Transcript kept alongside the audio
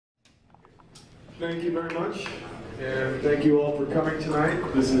Thank you very much, and thank you all for coming tonight.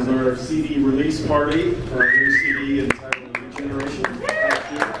 This is our CD release party for our new CD entitled Regeneration.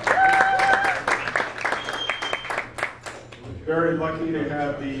 We're very lucky to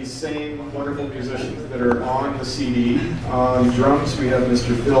have the same wonderful musicians that are on the CD. On drums, we have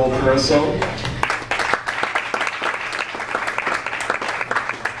Mr. Phil Presso.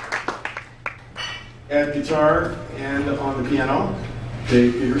 At guitar and on the piano,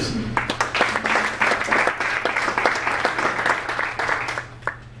 Dave Peterson.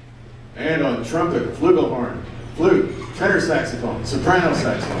 And on trumpet, flugelhorn, flute, tenor saxophone, soprano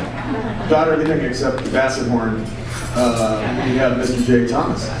saxophone, about everything except the basset horn, we have Mr. Jay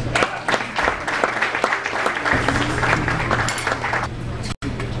Thomas.